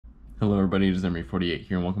Hello everybody, it is Emery48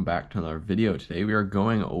 here and welcome back to another video. Today we are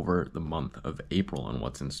going over the month of April and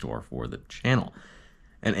what's in store for the channel.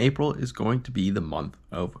 And April is going to be the month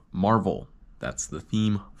of Marvel. That's the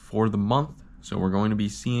theme for the month, so we're going to be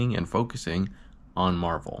seeing and focusing on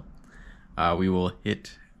Marvel. We will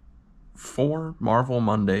hit 4 Marvel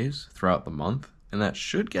Mondays throughout the month, and that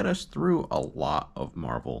should get us through a lot of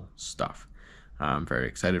Marvel stuff. I'm very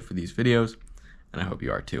excited for these videos, and I hope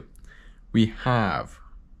you are too. We have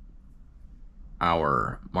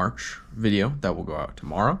our March video that will go out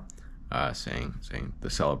tomorrow, saying the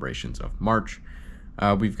celebrations of March.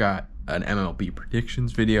 We've got an MLB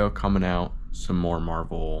predictions video coming out, some more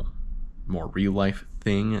Marvel, more real life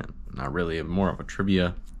thing, not really, more of a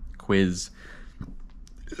trivia quiz,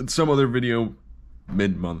 and some other video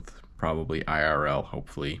mid-month, probably IRL,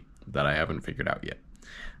 hopefully, that I haven't figured out yet.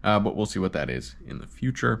 But we'll see what that is in the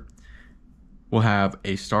future. We'll have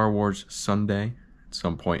a Star Wars Sunday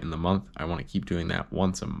some point in the month. I want to keep doing that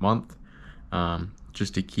once a month,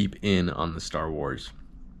 just to keep in on the Star Wars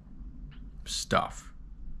stuff.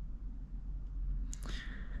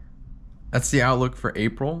 That's the outlook for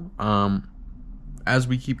April. As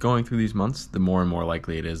we keep going through these months, the more and more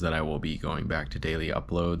likely it is that I will be going back to daily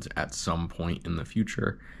uploads at some point in the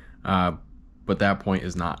future, but that point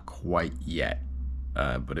is not quite yet,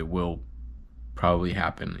 but it will probably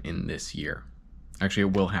happen in this year. Actually,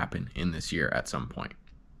 it will happen in this year at some point.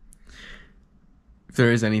 If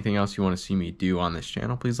there is anything else you want to see me do on this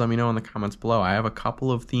channel, please let me know in the comments below. I have a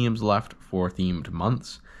couple of themes left for themed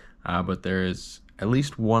months, but there is at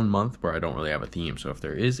least one month where I don't really have a theme. So if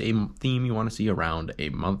there is a theme you want to see around a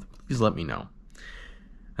month, please let me know.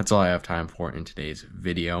 That's all I have time for in today's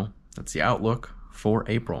video. That's the outlook for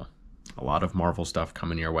April. A lot of Marvel stuff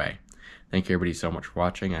coming your way. Thank you everybody so much for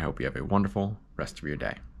watching. I hope you have a wonderful rest of your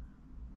day.